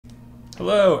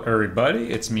Hello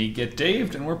everybody, it's me,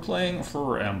 GetDaved, and we're playing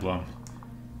for Emblem.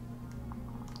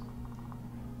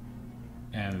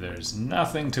 And there's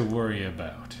nothing to worry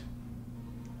about.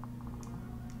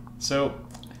 So,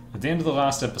 at the end of the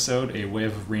last episode, a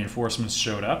wave of reinforcements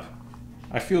showed up.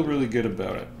 I feel really good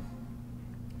about it.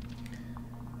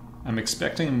 I'm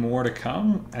expecting more to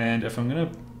come, and if I'm going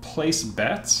to place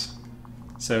bets,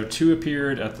 so 2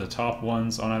 appeared at the top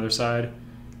ones on either side,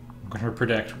 I'm going to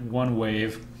predict 1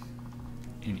 wave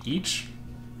in each.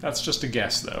 That's just a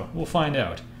guess, though. We'll find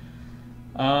out.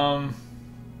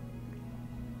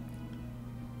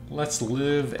 Let's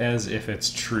live as if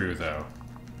it's true, though.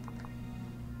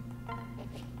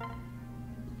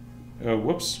 Oh,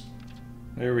 whoops.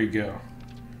 There we go.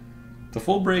 The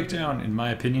full breakdown, in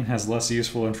my opinion, has less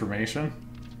useful information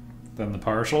than the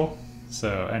partial.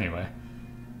 So, anyway.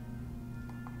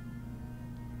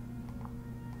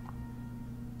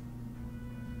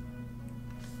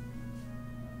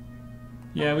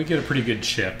 Yeah, we get a pretty good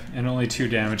chip, and only 2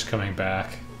 damage coming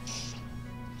back.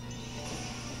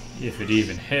 If it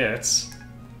even hits.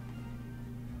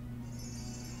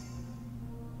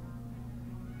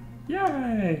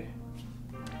 Yay!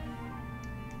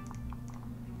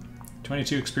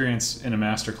 22 experience in a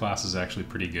master class is actually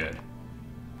pretty good.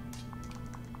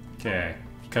 Okay,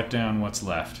 cut down what's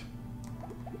left.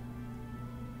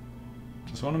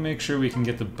 Just want to make sure we can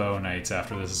get the bow knights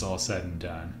after this is all said and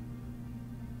done.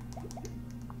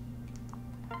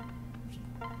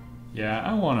 Yeah,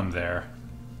 I want him there.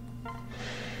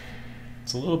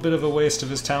 It's a little bit of a waste of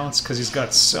his talents because he's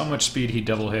got so much speed he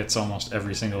double hits almost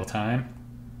every single time.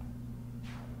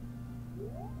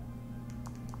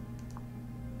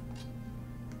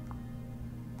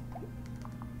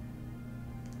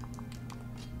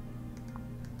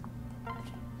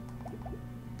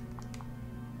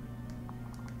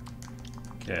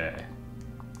 Okay.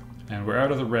 And we're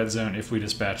out of the red zone if we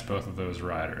dispatch both of those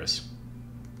riders.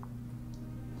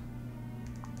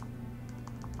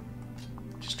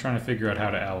 Trying to figure out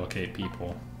how to allocate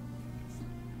people.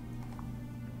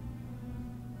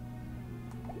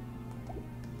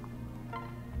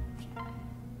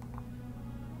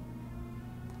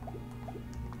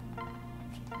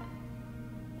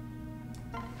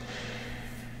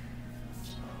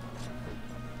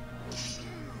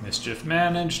 Mischief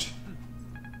managed.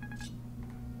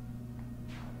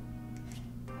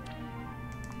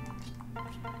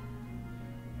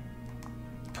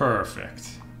 Perfect.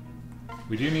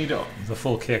 We do need the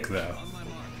full kick, though.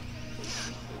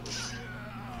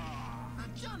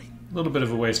 A little bit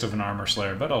of a waste of an armor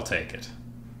slayer, but I'll take it.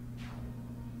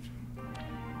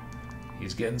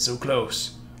 He's getting so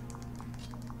close.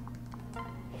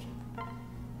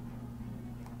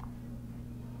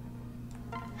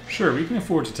 Sure, we can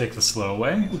afford to take the slow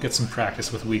way. We'll get some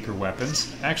practice with weaker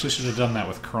weapons. Actually should have done that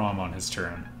with Crom on his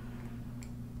turn.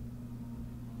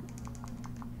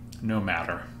 No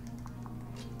matter.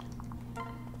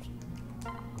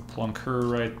 Plunk her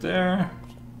right there.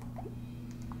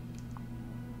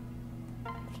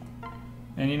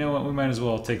 And you know what, we might as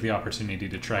well take the opportunity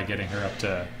to try getting her up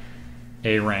to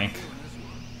A rank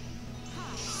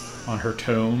on her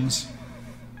tomes.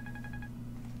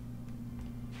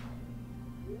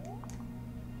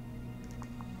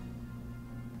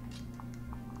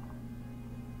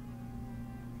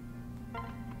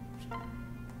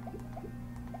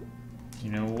 You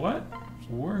know what?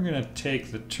 We're gonna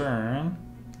take the turn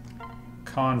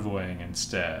convoying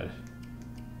instead.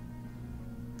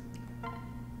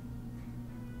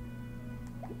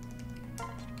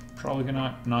 Probably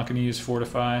not gonna use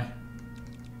Fortify.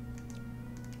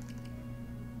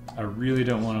 I really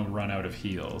don't want to run out of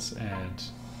heals, and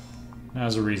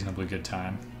now's a reasonably good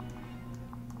time.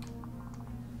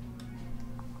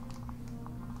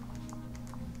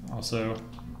 Also,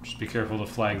 just be careful to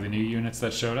flag the new units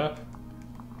that showed up.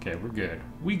 Okay, we're good.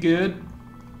 We good!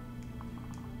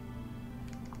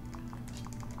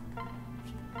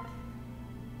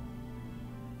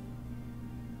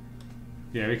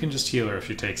 Yeah, we can just heal her if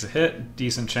she takes a hit.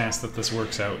 Decent chance that this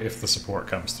works out if the support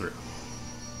comes through.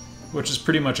 Which is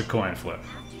pretty much a coin flip.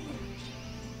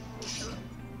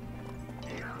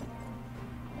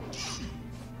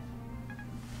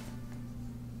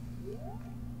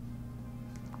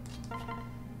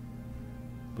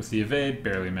 With the evade,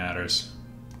 barely matters.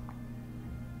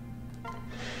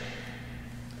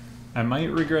 I might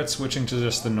regret switching to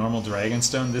just the normal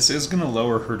Dragonstone. This is going to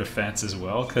lower her defense as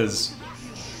well, because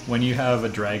when you have a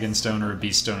Dragonstone or a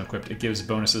Beast Stone equipped, it gives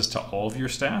bonuses to all of your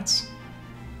stats,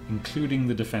 including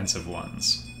the defensive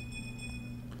ones.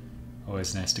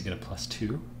 Always nice to get a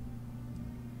 +2.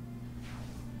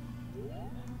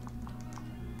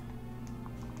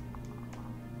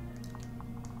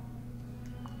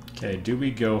 Okay, do we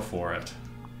go for it?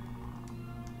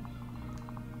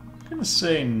 I'm gonna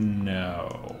say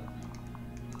no.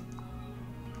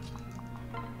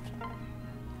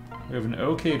 We have an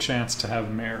okay chance to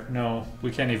have no, we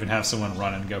can't even have someone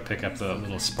run and go pick up the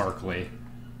little sparkly.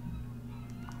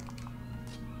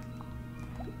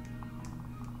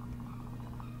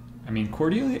 I mean,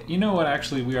 Cordelia, you know what,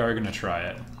 actually, we are gonna try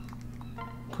it.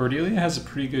 Cordelia has a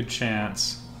pretty good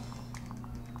chance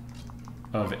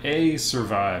of A,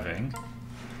 surviving,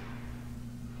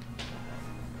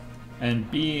 and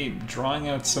B, drawing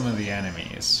out some of the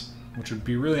enemies, which would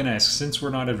be really nice since we're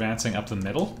not advancing up the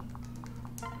middle.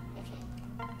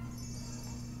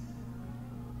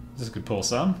 This could pull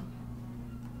some.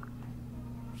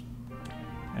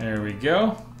 There we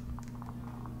go.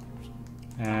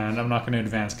 And I'm not going to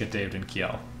advance GetDaved and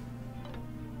Kiel.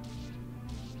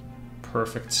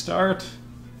 Perfect start.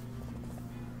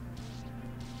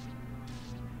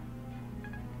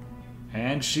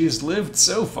 And she's lived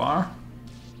so far.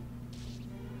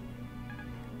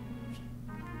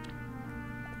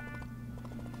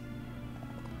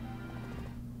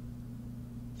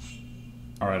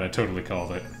 Alright, I totally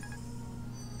called it.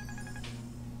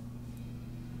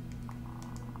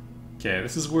 Okay,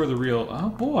 this is where the real... Oh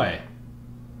boy!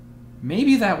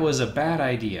 Maybe that was a bad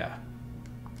idea.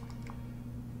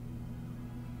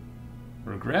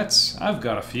 Regrets? I've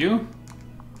got a few.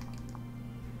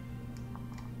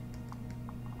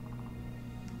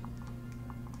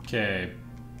 Okay.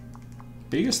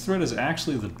 Biggest threat is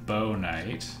actually the Bow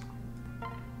Knight.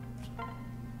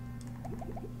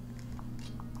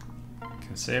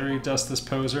 Can Sari dust this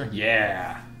poser?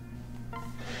 Yeah!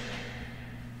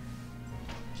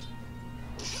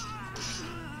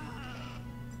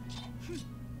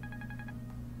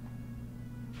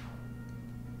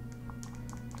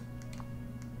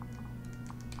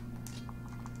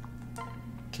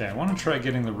 Okay, I want to try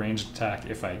getting the ranged attack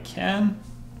if I can.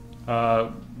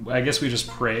 I guess we just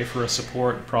pray for a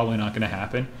support. Probably not going to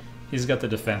happen. He's got the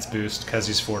defense boost because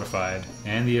he's fortified,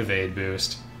 and the evade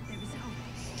boost.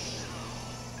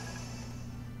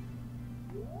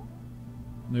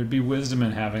 There'd be wisdom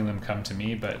in having them come to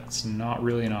me, but it's not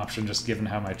really an option just given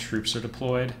how my troops are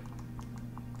deployed.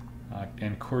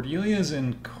 And Cordelia's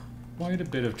in quite a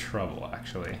bit of trouble,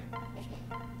 actually.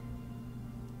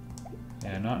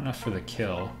 Yeah, not enough for the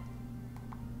kill.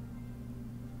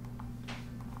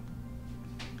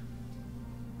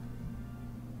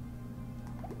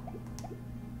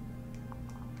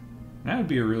 That would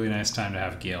be a really nice time to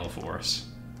have Gale Force.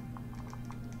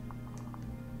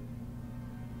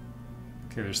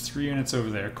 Okay, there's 3 units over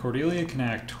there. Cordelia can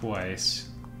act twice.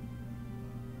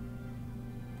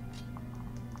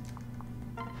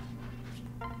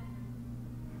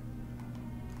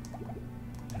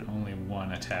 And only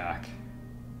 1 attack.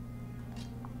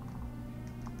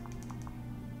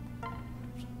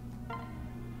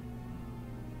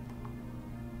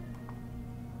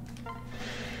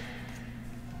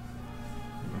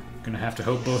 Gonna have to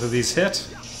hope both of these hit.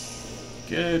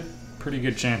 Pretty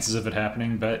good chances of it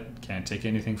happening, but can't take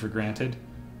anything for granted.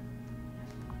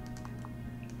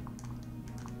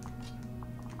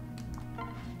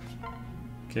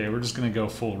 Okay, we're just gonna go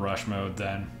full rush mode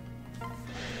then.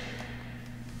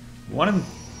 1 in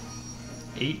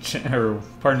 8, or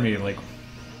pardon me, like,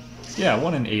 yeah,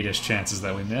 1 in 8-ish chances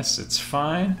that we miss. It's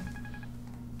fine.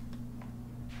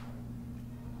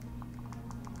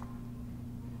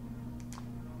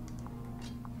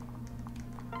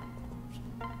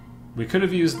 We could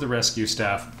have used the rescue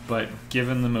staff, but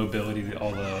given the mobility that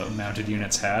all the mounted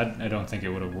units had, I don't think it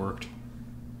would have worked.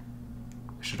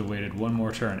 I should have waited 1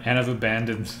 more turn, and I've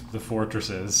abandoned the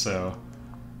fortresses, so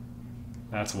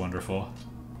that's wonderful.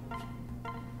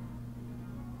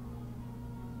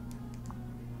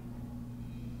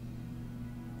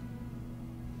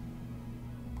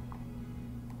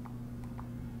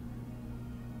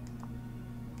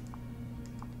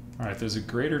 Alright, there's a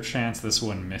greater chance this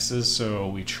one misses, so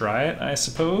we try it, I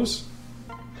suppose.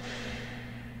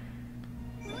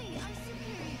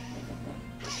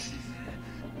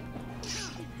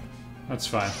 That's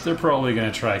fine. They're probably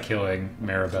going to try killing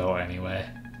Maribel anyway.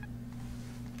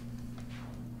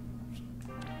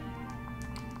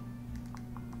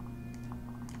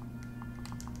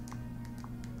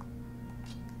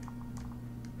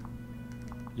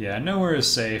 Yeah, nowhere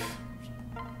is safe.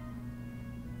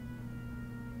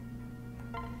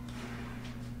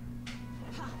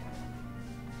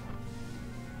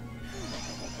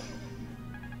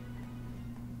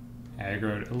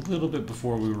 Aggroed a little bit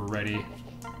before we were ready,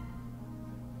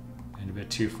 and a bit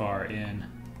too far in.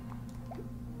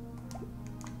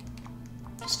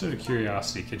 Just out of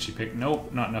curiosity, could she pick...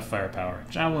 Nope, not enough firepower.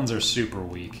 Javelins are super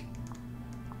weak.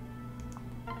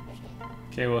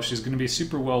 Okay, well, she's going to be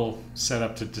super well set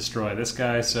up to destroy this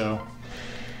guy, so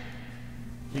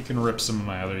he can rip some of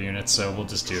my other units, so we'll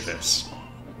just do this.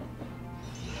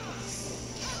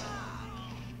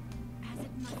 As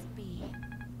it must be.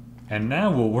 And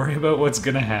now we'll worry about what's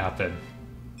going to happen.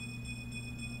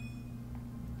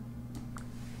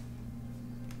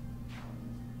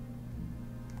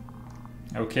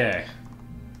 Okay.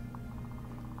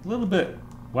 A little bit...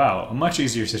 Wow, a much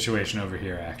easier situation over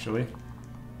here, actually.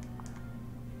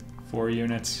 4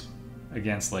 units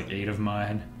against like 8 of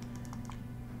mine.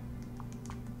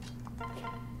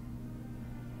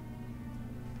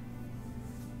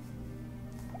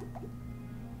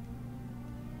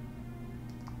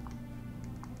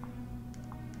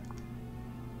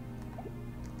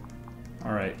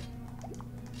 Alright.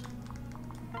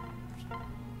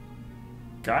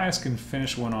 Gaius can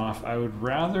finish one off. I would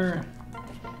rather...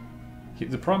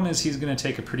 The problem is he's going to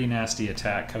take a pretty nasty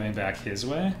attack coming back his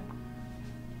way.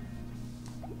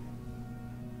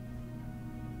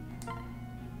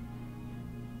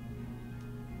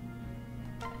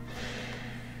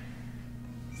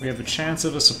 We have a chance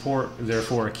of a support,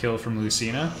 therefore a kill from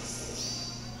Lucina.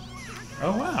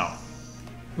 Oh wow.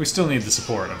 We still need the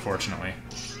support, unfortunately.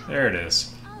 There it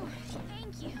is. Oh,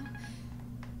 thank you.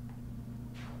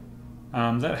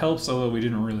 That helps, although we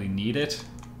didn't really need it.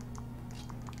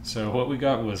 So what we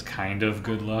got was kind of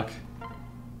good luck.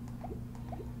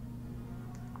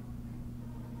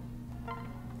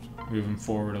 Move him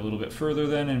forward a little bit further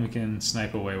then, and we can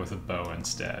snipe away with a bow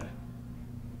instead.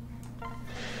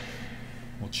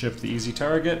 We'll chip the easy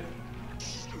target.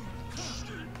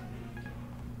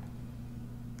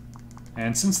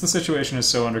 And since the situation is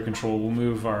so under control, we'll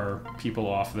move our people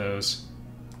off those.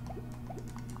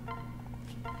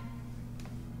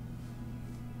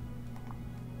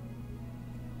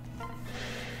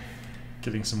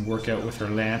 Getting some workout with her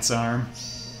lance arm.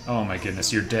 Oh my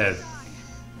goodness, you're dead.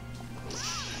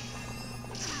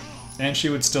 And she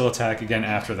would still attack again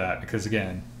after that, because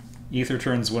again, Ether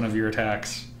turns one of your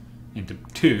attacks into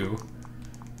 2.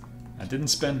 I didn't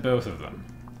spend both of them.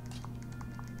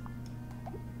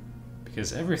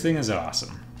 Because everything is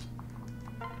awesome.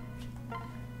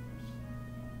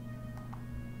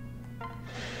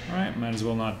 Alright, might as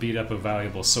well not beat up a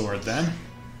valuable sword then.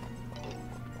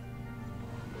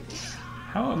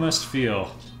 How it must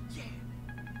feel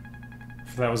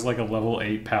if that was like a level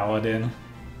 8 paladin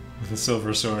with a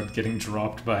silver sword getting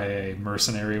dropped by a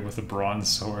mercenary with a bronze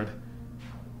sword.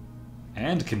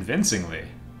 And convincingly.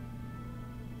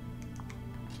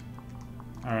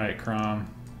 Alright,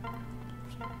 Crom.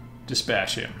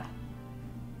 Dispatch him.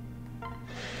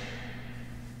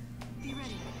 Be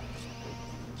ready.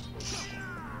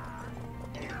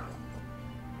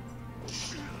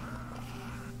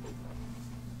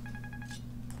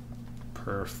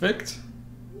 Perfect.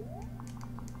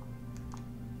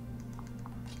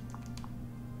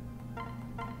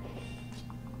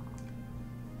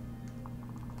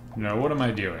 No, what am I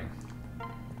doing?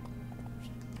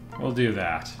 We'll do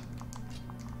that.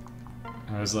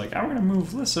 I was like, I'm gonna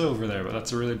move this over there, but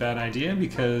that's a really bad idea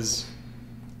because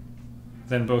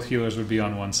then both healers would be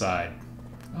on one side.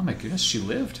 Oh my goodness, she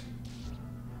lived?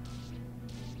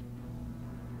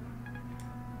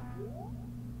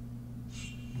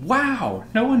 Wow!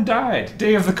 No one died!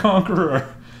 Day of the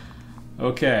Conqueror!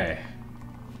 Okay.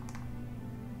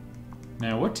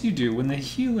 Now, what do you do when the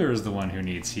healer is the one who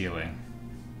needs healing?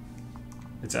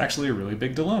 It's actually a really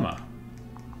big dilemma.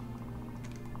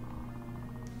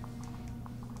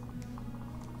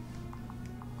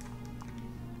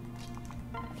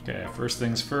 Okay, first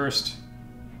things first.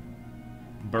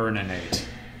 Burninate.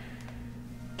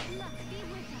 Luck be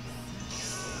with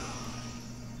us.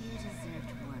 You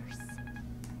deserved worse.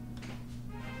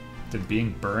 Than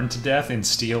being burned to death in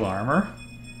steel armor?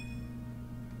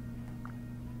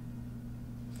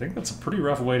 I think that's a pretty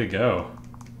rough way to go.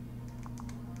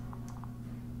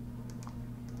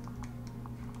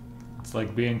 It's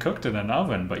like being cooked in an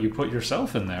oven, but you put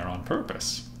yourself in there on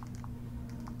purpose.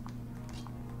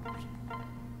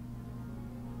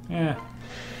 Yeah,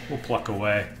 we'll pluck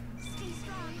away. Stay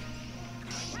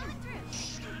strong.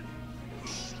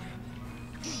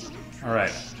 Through.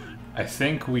 Alright, I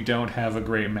think we don't have a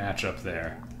great matchup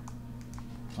there.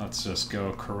 Let's just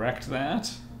go correct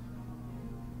that.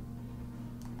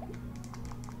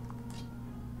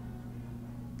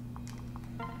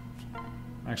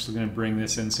 I'm actually going to bring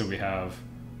this in so we have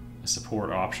a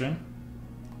support option.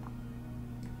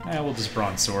 We'll just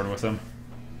bronze sword with him.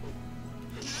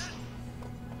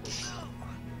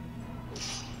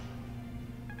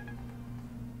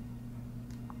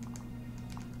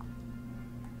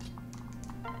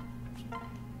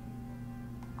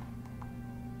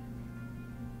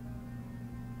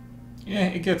 Yeah,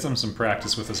 it gets him some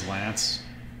practice with his lance.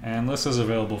 And Lissa's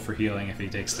available for healing if he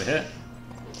takes the hit.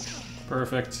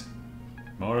 Perfect.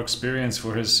 More experience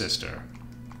for his sister.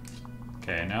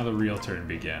 Okay, now the real turn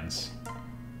begins.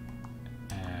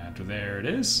 And there it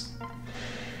is.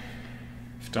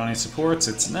 If Donnie supports,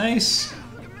 it's nice.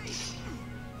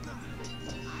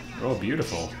 Oh,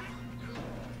 beautiful.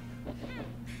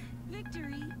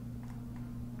 Victory.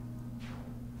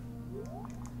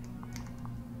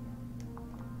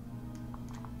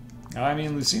 I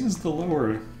mean, Lucina's the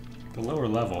lower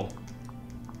level.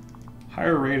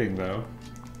 Higher rating, though.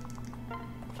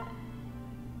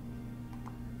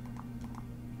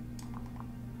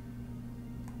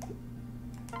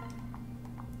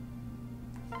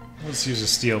 Let's use a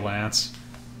steel lance.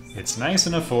 It's nice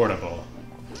and affordable.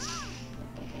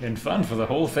 And fun for the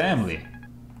whole family.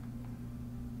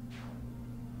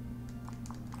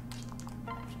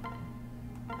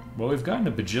 Well, we've gotten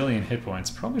a bajillion hit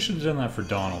points. Probably should have done that for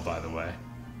Donald, by the way.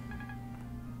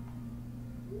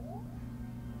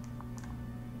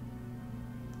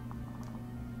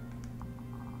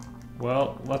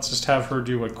 Well, let's just have her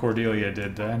do what Cordelia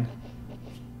did then.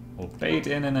 We'll bait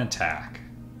in an attack.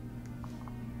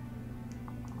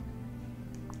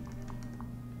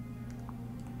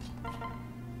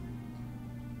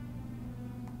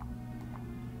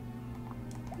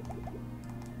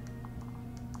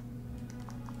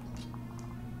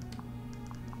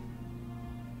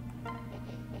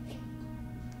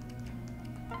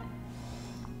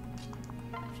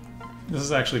 This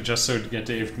is actually just so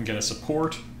GetDaved can get a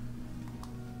support.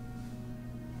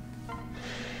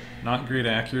 Not great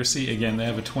accuracy. Again, they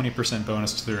have a 20%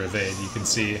 bonus to their evade. You can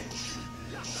see...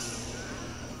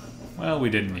 Well, we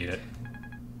didn't need it.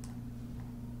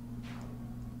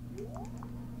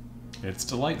 It's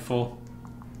delightful.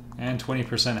 And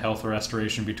 20% health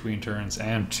restoration between turns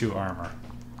and 2 armor.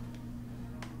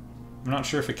 I'm not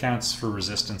sure if it counts for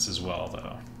resistance as well,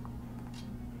 though.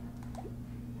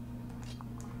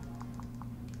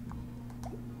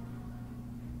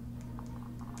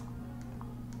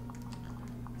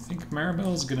 I think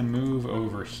Maribel's gonna move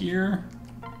over here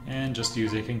and just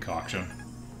use a concoction.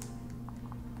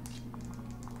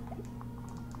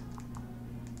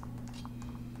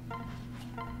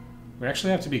 We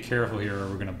actually have to be careful here or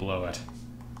we're gonna blow it.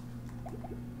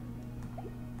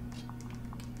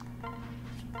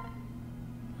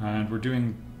 And we're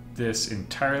doing this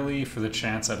entirely for the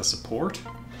chance at a support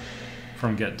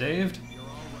from GetDaved.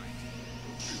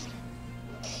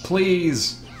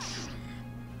 Please!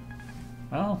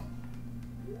 Well,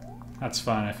 that's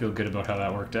fine. I feel good about how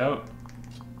that worked out.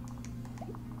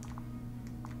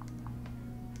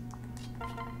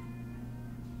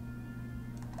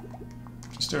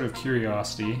 Just out of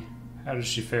curiosity, how did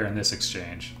she fare in this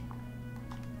exchange?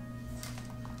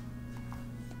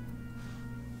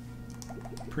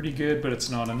 Pretty good, but it's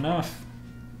not enough.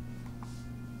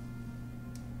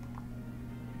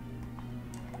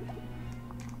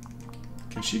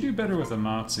 Can she do better with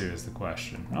Amatsu is the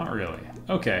question. Not really.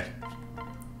 Okay.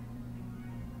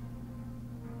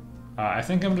 I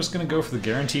think I'm just going to go for the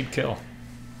guaranteed kill.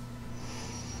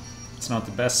 It's not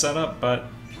the best setup, but...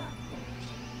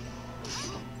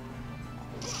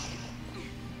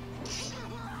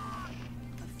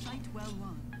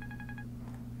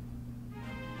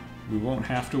 we won't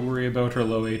have to worry about her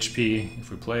low HP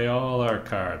if we play all our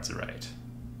cards right.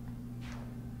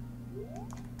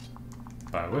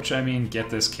 By which I mean get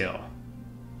this kill.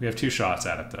 We have 2 shots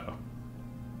at it though.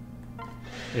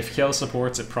 If kill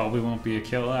supports, it probably won't be a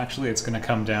kill actually. It's going to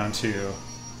come down to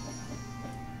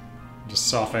just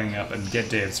softening up, and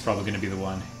GetDaved's probably going to be the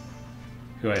one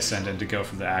who I send in to go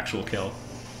for the actual kill.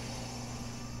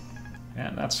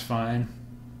 And that's fine.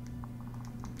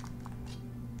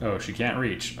 Oh, she can't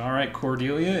reach. Alright,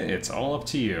 Cordelia, it's all up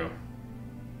to you.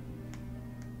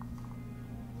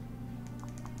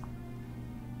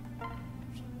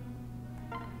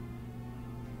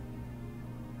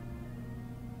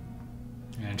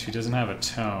 And she doesn't have a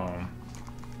tome.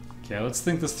 Okay, let's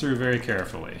think this through very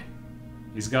carefully.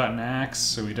 He's got an axe,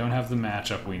 so we don't have the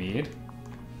matchup we need.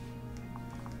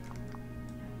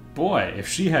 Boy, if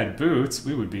she had boots,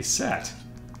 we would be set.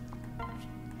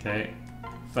 Okay,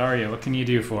 Tharia, what can you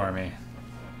do for me?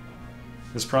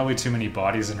 There's probably too many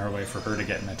bodies in her way for her to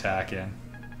get an attack in.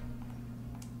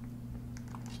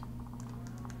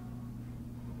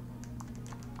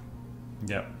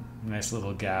 Yep. Nice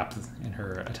little gap in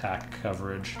her attack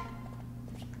coverage.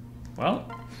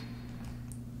 Well,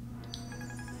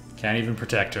 can't even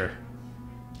protect her.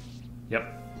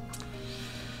 Yep.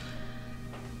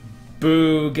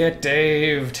 Boo,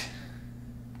 GetDaved!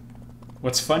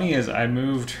 What's funny is I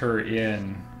moved her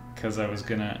in because I was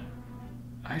gonna...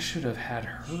 I should have had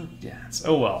her dance.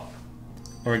 Oh well.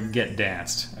 Or get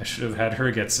danced. I should have had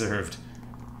her get served.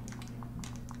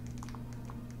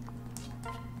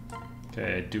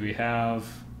 Okay, do we have...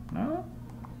 No?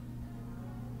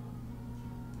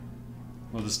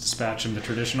 We'll just dispatch him the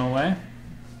traditional way.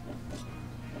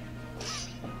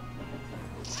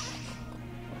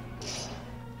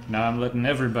 Now I'm letting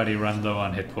everybody run low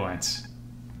on hit points.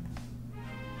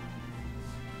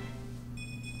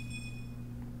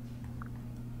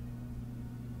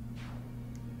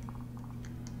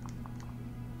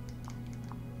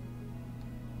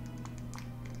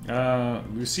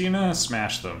 Lucina,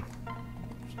 smash them.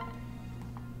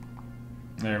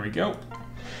 There we go.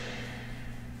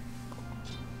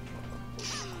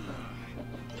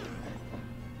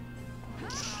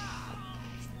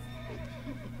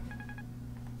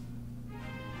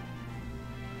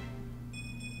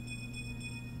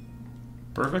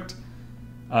 Perfect.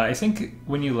 I think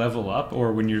when you level up,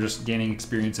 or when you're just gaining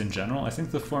experience in general, I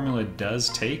think the formula does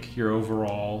take your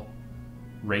overall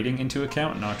rating into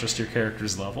account, not just your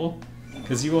character's level.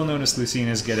 Because you will notice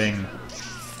Lucina is getting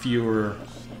fewer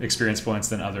experience points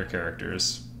than other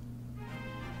characters.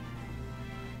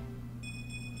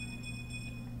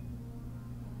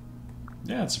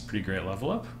 Yeah, it's a pretty great level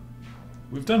up.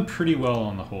 We've done pretty well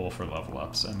on the whole for level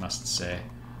ups, I must say.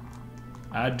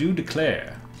 I do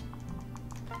declare.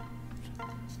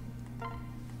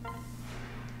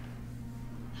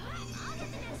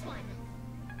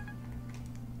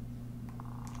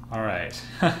 Alright.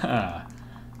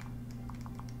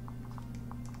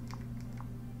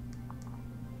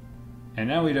 And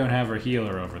now we don't have our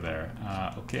healer over there.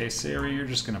 Okay, Sari, you're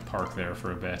just gonna park there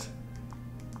for a bit.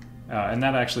 And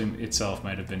that actually itself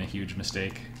might have been a huge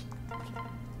mistake.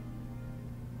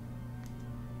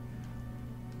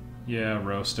 Yeah,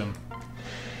 roast him.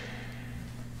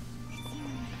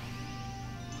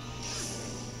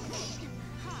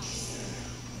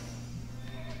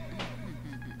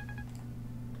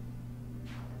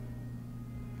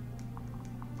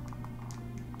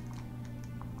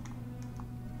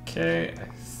 Okay, I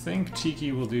think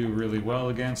Tiki will do really well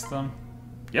against them.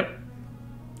 Yep,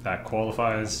 that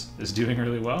qualifies as doing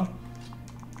really well.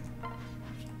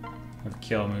 Have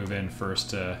Kill move in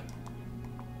first to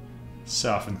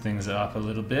soften things up a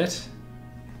little bit.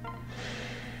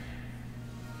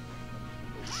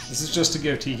 This is just to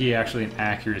give Tiki actually an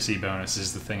accuracy bonus,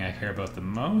 is the thing I care about the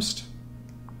most.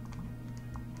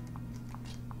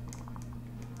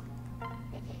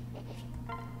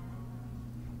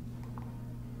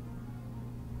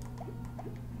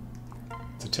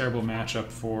 It's a terrible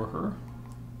matchup for her.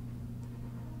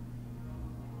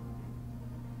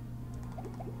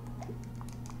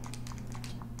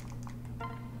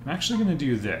 I'm actually going to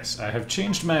do this. I have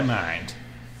changed my mind.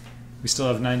 We still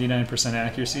have 99%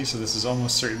 accuracy, so this is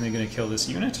almost certainly going to kill this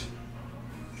unit.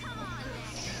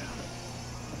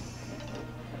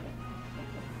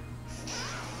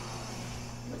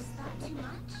 Was that too much?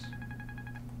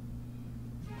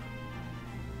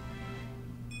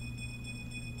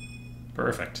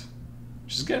 Perfect.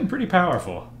 She's getting pretty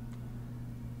powerful.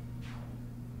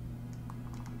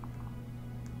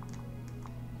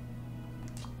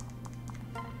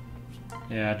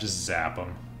 Yeah, just zap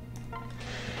them.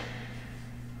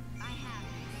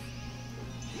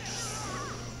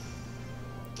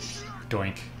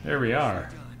 Doink. There we are.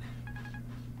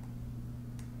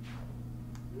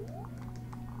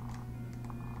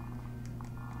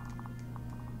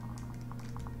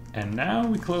 And now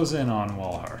we close in on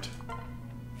Walhart.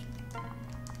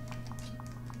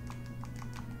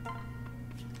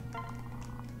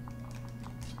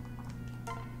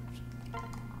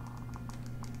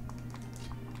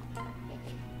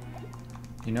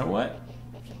 You know what?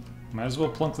 Might as well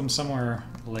plunk them somewhere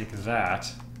like that,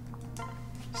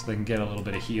 so they can get a little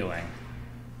bit of healing.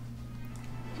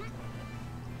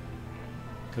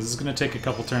 Because it's going to take a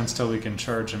couple turns till we can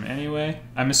charge him anyway.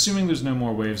 I'm assuming there's no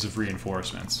more waves of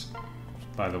reinforcements,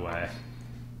 by the way.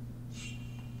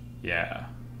 Yeah.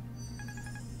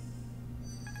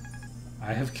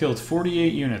 I have killed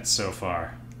 48 units so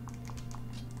far.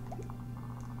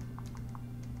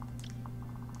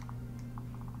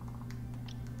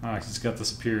 Ah, he's got the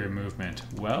superior movement.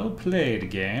 Well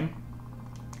played, game.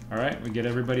 Alright, we get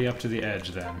everybody up to the edge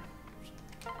then.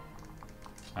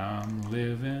 I'm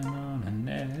living on an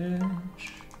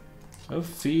edge of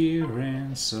fear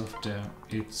and self-doubt.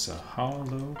 It's a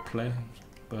hollow play,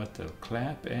 but they'll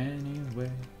clap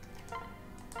anyway.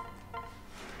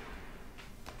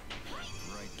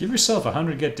 Give yourself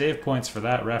 100 GetDaved points for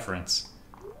that reference.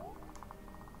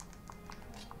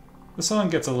 The song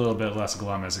gets a little bit less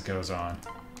glum as it goes on.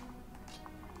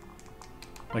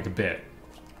 Like a bit.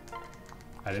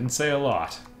 I didn't say a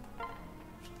lot.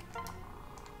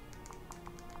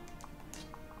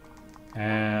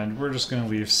 And we're just going to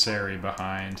leave Sari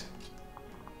behind.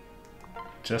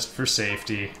 Just for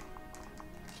safety.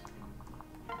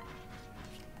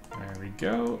 There we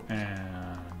go,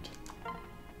 and...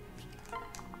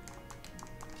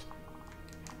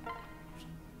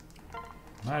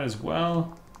 might as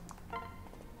well.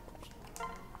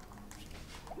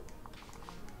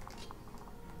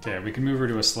 Okay, we can move her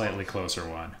to a slightly closer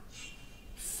one.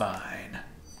 Fine.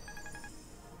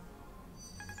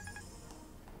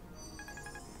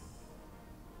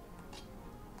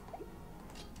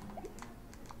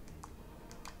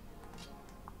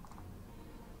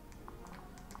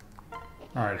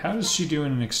 Alright, how does she do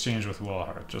in an exchange with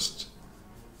Walhart? Just...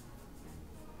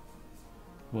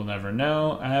 we'll never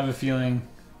know. I have a feeling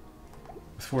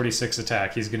with 46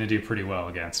 attack, he's going to do pretty well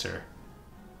against her.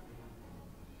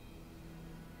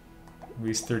 At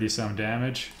least 30-some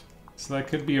damage. So that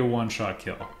could be a one-shot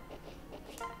kill.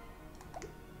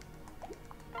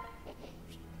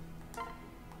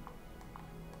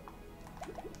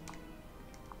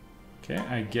 Okay,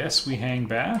 I guess we hang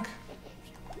back.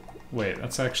 Wait,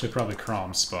 that's actually probably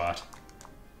Crom's spot.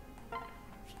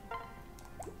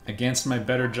 Against my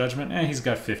better judgment, he's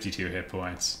got 52 hit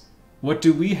points. What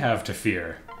do we have to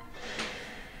fear?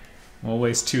 We'll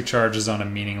waste 2 charges on a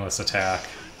meaningless attack.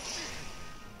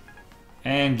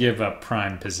 And give up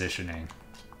prime positioning.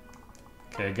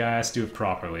 Okay, guys, do it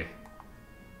properly.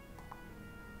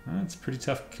 That's a pretty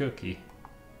tough cookie.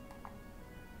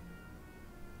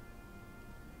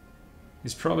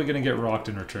 He's probably going to get rocked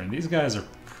in return. These guys are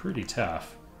pretty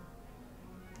tough.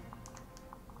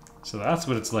 So that's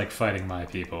what it's like fighting my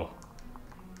people.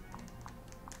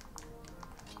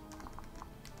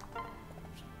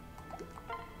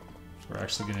 We're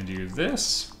actually going to do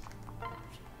this.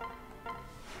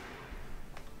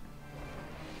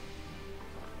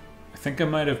 I think I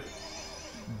might have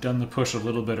done the push a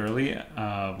little bit early.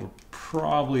 We're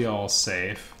probably all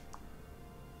safe.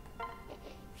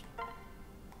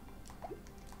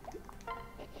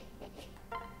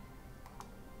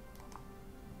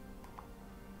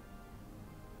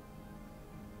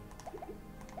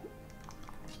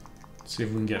 See if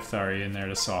we can get Thari in there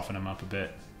to soften him up a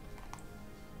bit.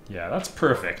 Yeah, that's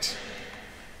perfect.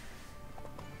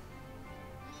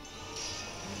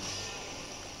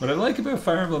 What I like about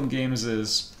Fire Emblem games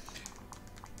is,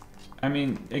 I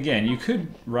mean, again, you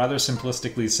could rather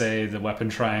simplistically say the weapon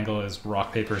triangle is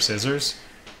rock, paper, scissors.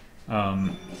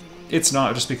 It's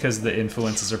not, just because the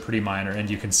influences are pretty minor and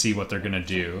you can see what they're going to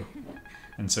do.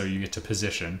 And so you get to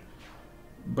position.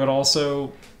 But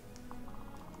also,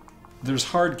 there's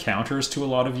hard counters to a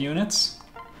lot of units.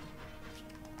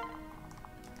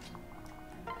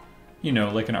 You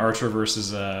know, like an archer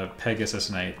versus a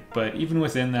Pegasus Knight. But even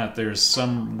within that, there's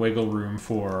some wiggle room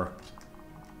for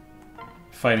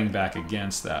fighting back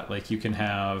against that. Like, you can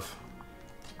have...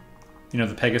 you know,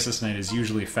 the Pegasus Knight is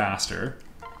usually faster.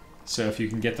 So if you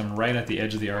can get them right at the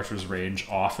edge of the archer's range,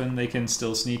 often they can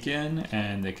still sneak in,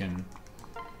 and they can,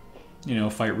 you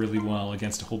know, fight really well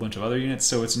against a whole bunch of other units.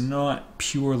 So it's not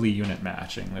purely unit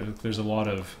matching. There's a lot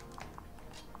of...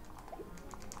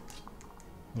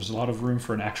 there's a lot of room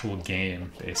for an actual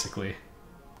game, basically.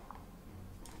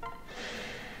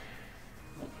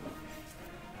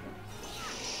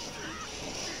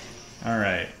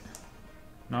 Alright.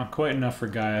 Not quite enough for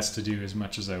Gaius to do as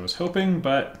much as I was hoping,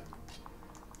 but...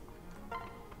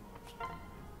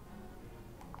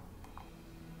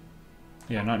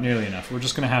 yeah, not nearly enough. We're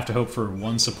just going to have to hope for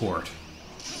one support.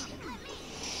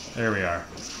 There we are.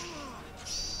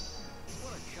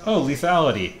 Oh,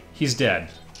 lethality. He's dead.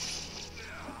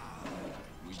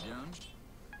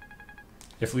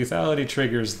 If lethality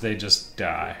triggers, they just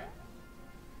die.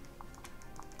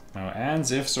 No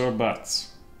ands, ifs, or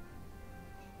buts.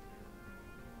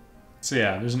 So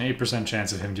yeah, there's an 8%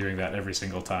 chance of him doing that every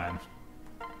single time.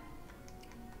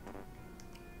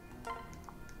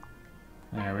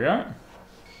 There we are.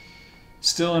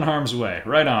 Still in harm's way.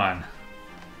 Right on.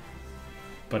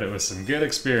 But it was some good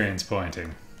experience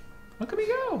pointing. Look at me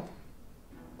go!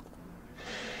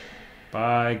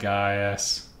 Bye,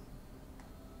 Gaius.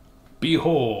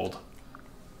 Behold!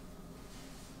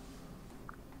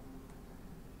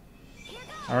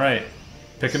 Alright.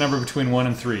 Pick a number between 1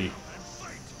 and 3.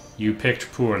 You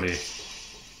picked poorly.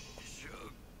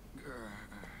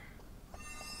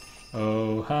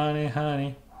 Oh, honey,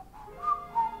 honey.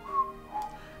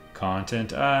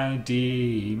 Content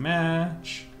ID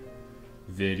match.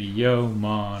 Video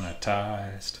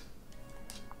monetized.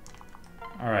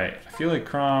 Alright, I feel like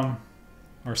Crom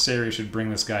or Sari should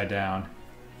bring this guy down.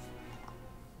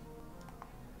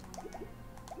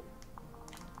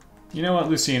 You know what?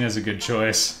 Lucina is a good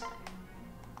choice.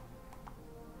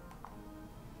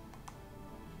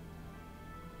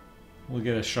 We'll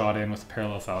get a shot in with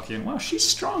Parallel Falcon. Wow, she's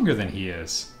stronger than he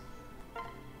is.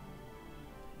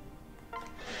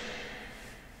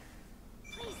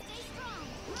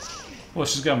 Well,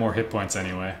 she's got more hit points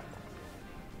anyway.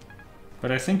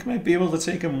 But I think might be able to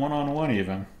take him one-on-one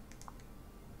even.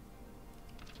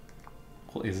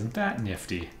 Well, isn't that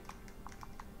nifty?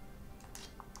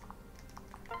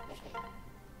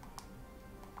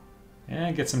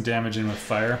 And get some damage in with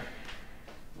fire.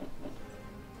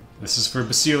 This is for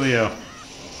Basilio.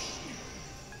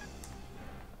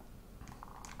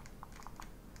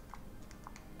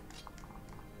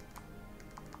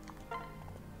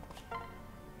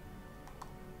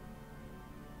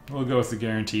 We'll go with the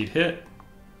guaranteed hit.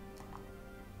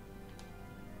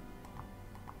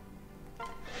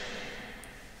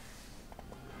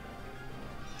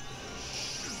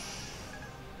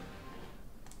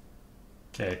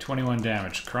 Okay, 21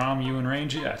 damage. Crom, you in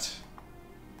range yet?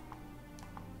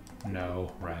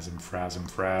 No. Razm, Frazm,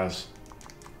 Fraz.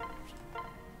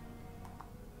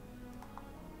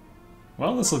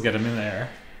 Well, this will get him in there.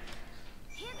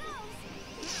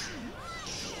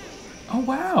 Oh,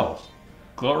 wow!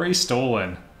 Glory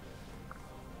stolen.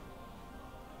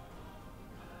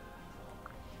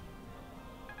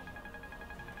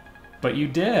 But you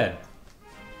did.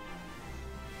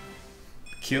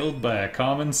 Killed by a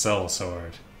common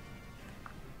sellsword.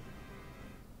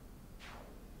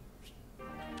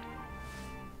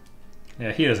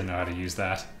 Yeah, he doesn't know how to use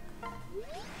that.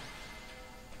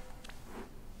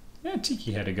 Yeah,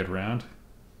 Tiki had a good round.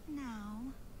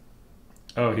 No.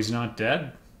 Oh, he's not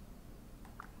dead?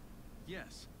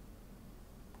 Yes.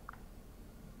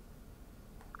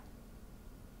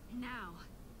 Now.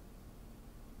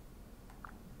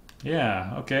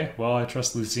 Yeah, okay. Well, I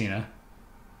trust Lucina.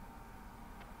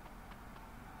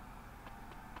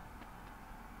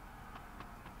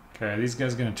 Okay, are these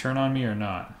guys gonna turn on me or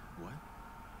not? What?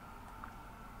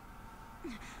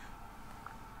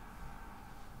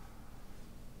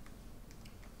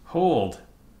 Hold.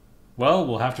 Well,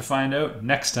 we'll have to find out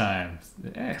next time.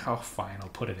 Oh, fine, I'll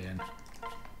put it in.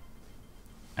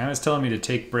 Anna's telling me to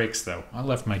take breaks, though. I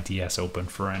left my DS open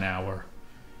for an hour.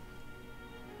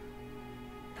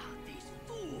 These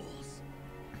fools.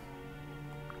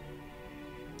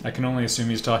 I can only assume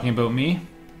he's talking about me.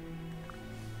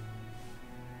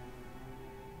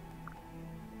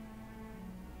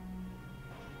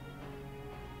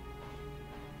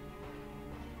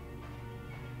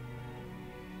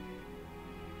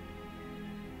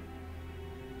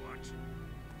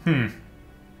 Hmm.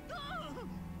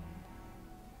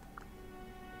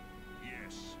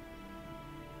 Yes.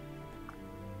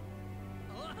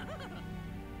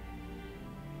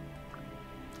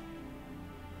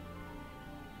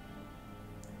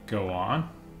 Go on.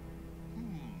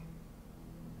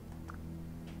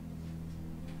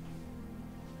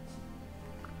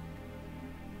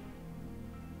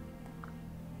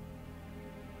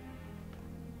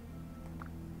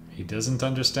 He doesn't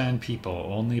understand people,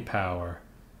 only power.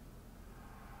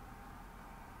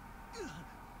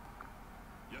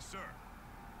 Yes, sir.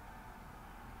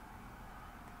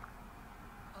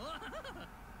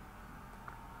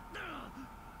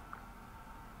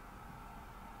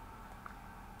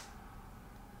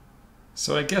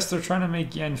 So I guess they're trying to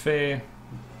make Yanfei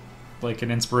like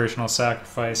an inspirational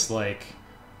sacrifice like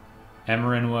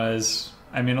Emmeryn was.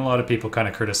 I mean, a lot of people kind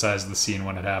of criticized the scene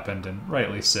when it happened, and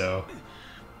rightly so.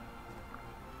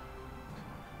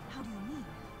 How do you mean?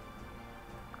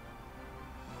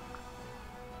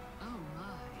 Oh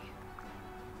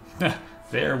my.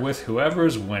 They're with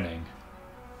whoever's winning.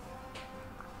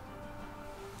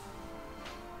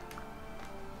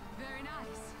 Very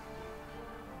nice.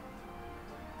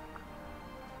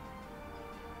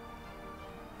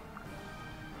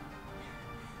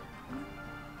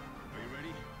 Are you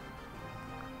ready?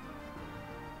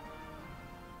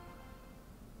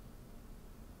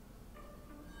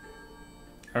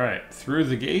 Alright, through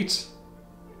the gate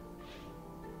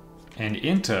and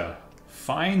into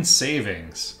fine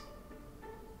savings.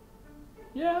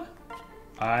 Yeah,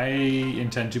 I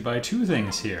intend to buy two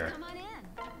things here. Come on in.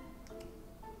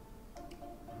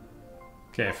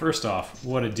 Okay, first off,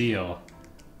 what a deal.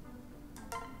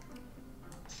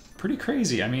 Pretty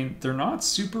crazy. I mean, they're not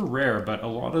super rare, but a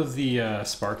lot of the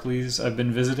sparklies I've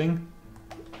been visiting,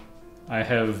 I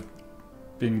have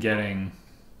been getting,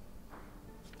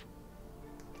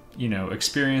 you know,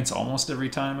 experience almost every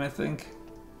time, I think.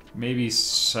 Maybe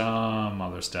some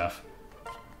other stuff.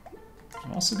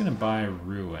 I'm also gonna buy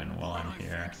Ruin while I'm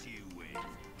here.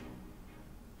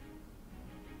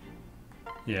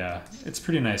 Yeah, it's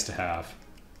pretty nice to have.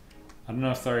 I don't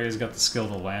know if Tharia's got the skill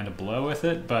to land a blow with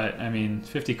it, but I mean,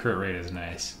 50 crit rate is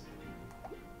nice.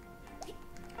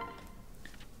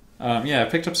 Yeah, I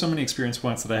picked up so many experience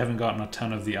points that I haven't gotten a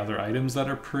ton of the other items that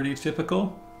are pretty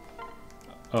typical.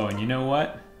 Oh, and you know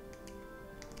what?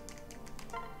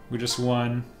 We just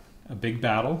won a big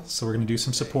battle, so we're going to do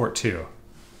some support too.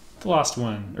 The last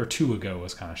one, or two ago,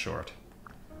 was kind of short.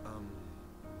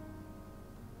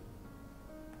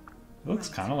 It looks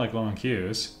kind of like low on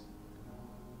Qs.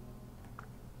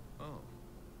 Oh.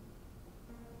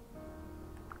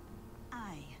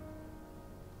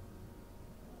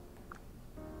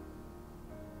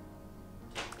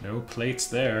 No plates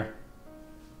there.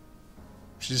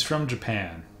 She's from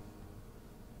Japan.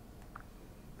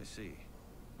 I see.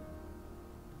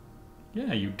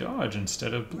 Yeah, you dodge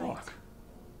instead of block.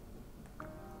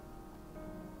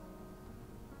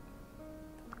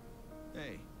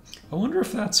 Hey. I wonder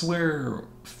if that's where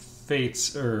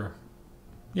Fates,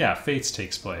 yeah, Fates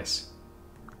takes place.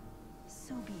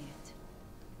 So be it.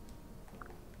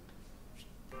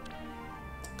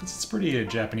 Because it's pretty a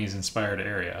Japanese-inspired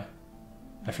area.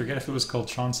 I forget if it was called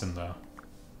Chonsen, though.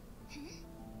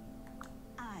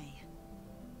 I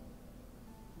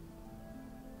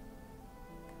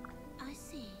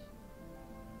see.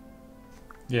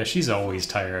 Yeah, she's always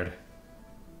tired.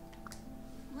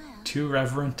 Well, Too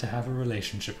reverent to have a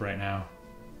relationship right now.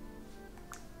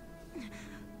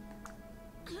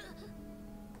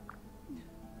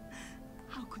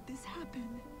 how could this happen?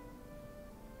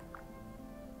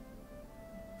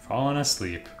 Falling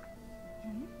asleep.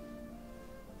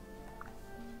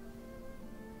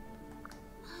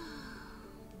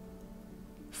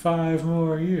 5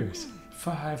 more years.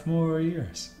 5 more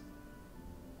years.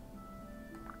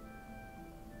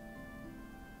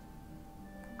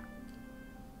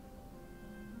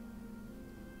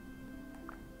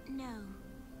 No.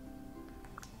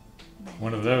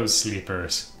 One of those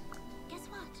sleepers. Guess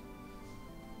what?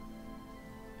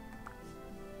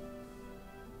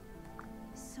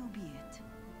 So be it.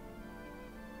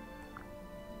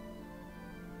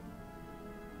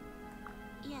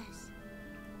 Yes.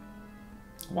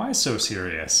 Why so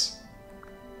serious?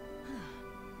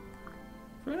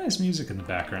 Very nice music in the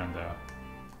background, though.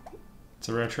 It's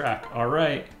a rare track.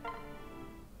 Alright.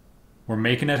 We're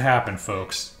making it happen,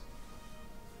 folks.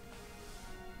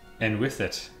 And with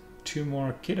it, 2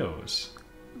 more kiddos.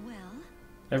 Well,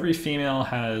 Every female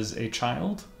has a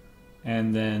child,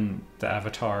 and then the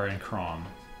Avatar and Crom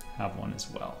have one as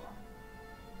well.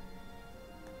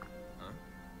 Huh?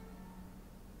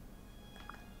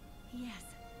 yes.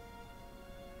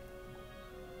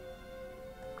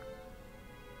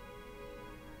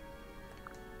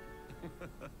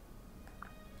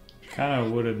 Kinda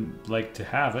would have liked to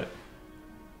have it.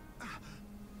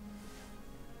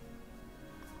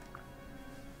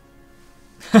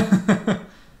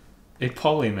 A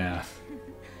polymath.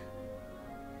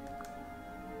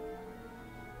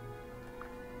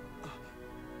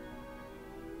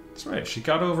 That's right, she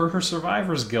got over her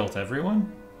survivor's guilt,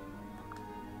 everyone.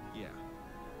 Yeah.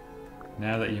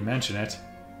 Now that you mention it.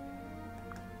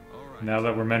 All right. Now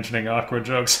that we're mentioning awkward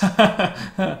jokes.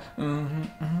 No.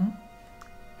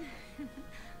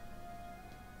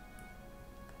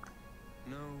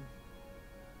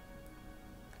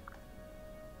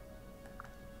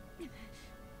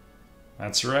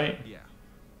 That's right. Yeah.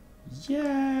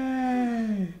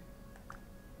 Yay!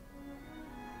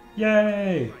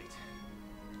 Yay! Right.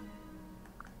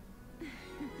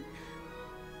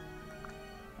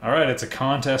 Alright, it's a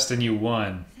contest and you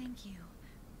won. Thank you.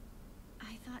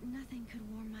 I thought nothing could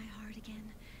warm my heart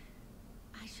again.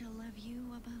 I shall love you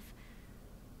above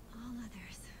all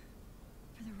others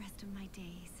for the rest of my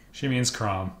days. She means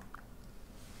Crom.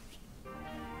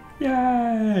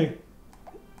 Yay!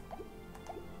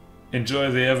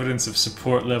 Enjoy the evidence of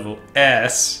support level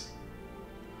S.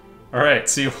 Alright,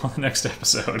 see you on the next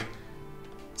episode.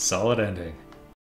 Solid ending.